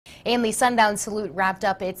And the Sundown Salute wrapped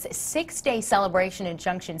up its 6-day celebration in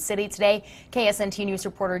Junction City today. KSNT News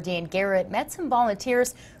reporter Dan Garrett met some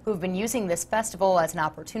volunteers who have been using this festival as an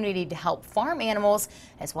opportunity to help farm animals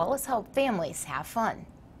as well as help families have fun.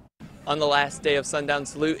 On the last day of Sundown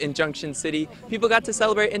Salute in Junction City, people got to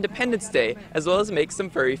celebrate Independence Day as well as make some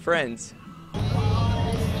furry friends.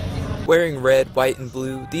 Wearing red, white, and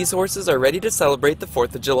blue, these horses are ready to celebrate the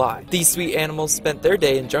 4th of July. These sweet animals spent their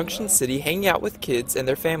day in Junction City hanging out with kids and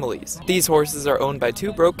their families. These horses are owned by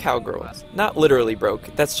two broke cowgirls. Not literally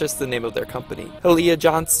broke, that's just the name of their company. Aaliyah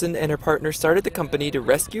Johnston and her partner started the company to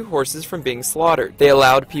rescue horses from being slaughtered. They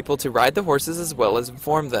allowed people to ride the horses as well as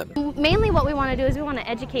inform them. Mainly what we want to do is we want to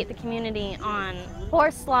educate the community on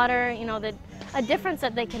horse slaughter, a difference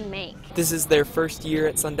that they can make. This is their first year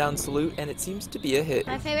at Sundown Salute and it seems to be a hit.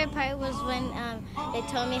 My favorite part was when they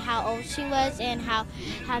told me how old she was and how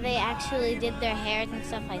they actually did their hairs and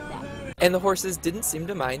stuff like that. And the horses didn't seem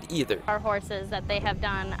to mind either. Our horses that they have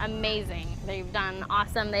done amazing. They've done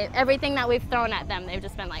awesome. Everything that we've thrown at them, they've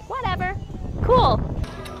just been like, whatever, cool.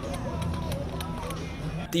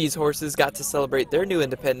 These horses got to celebrate their new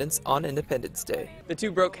independence on Independence Day. The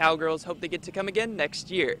two broke cowgirls hope they get to come again next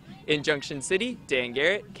year. In Junction City, Dan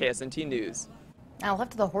Garrett, KSNT News. I'll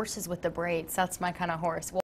left the horses with the braids. That's my kind of horse.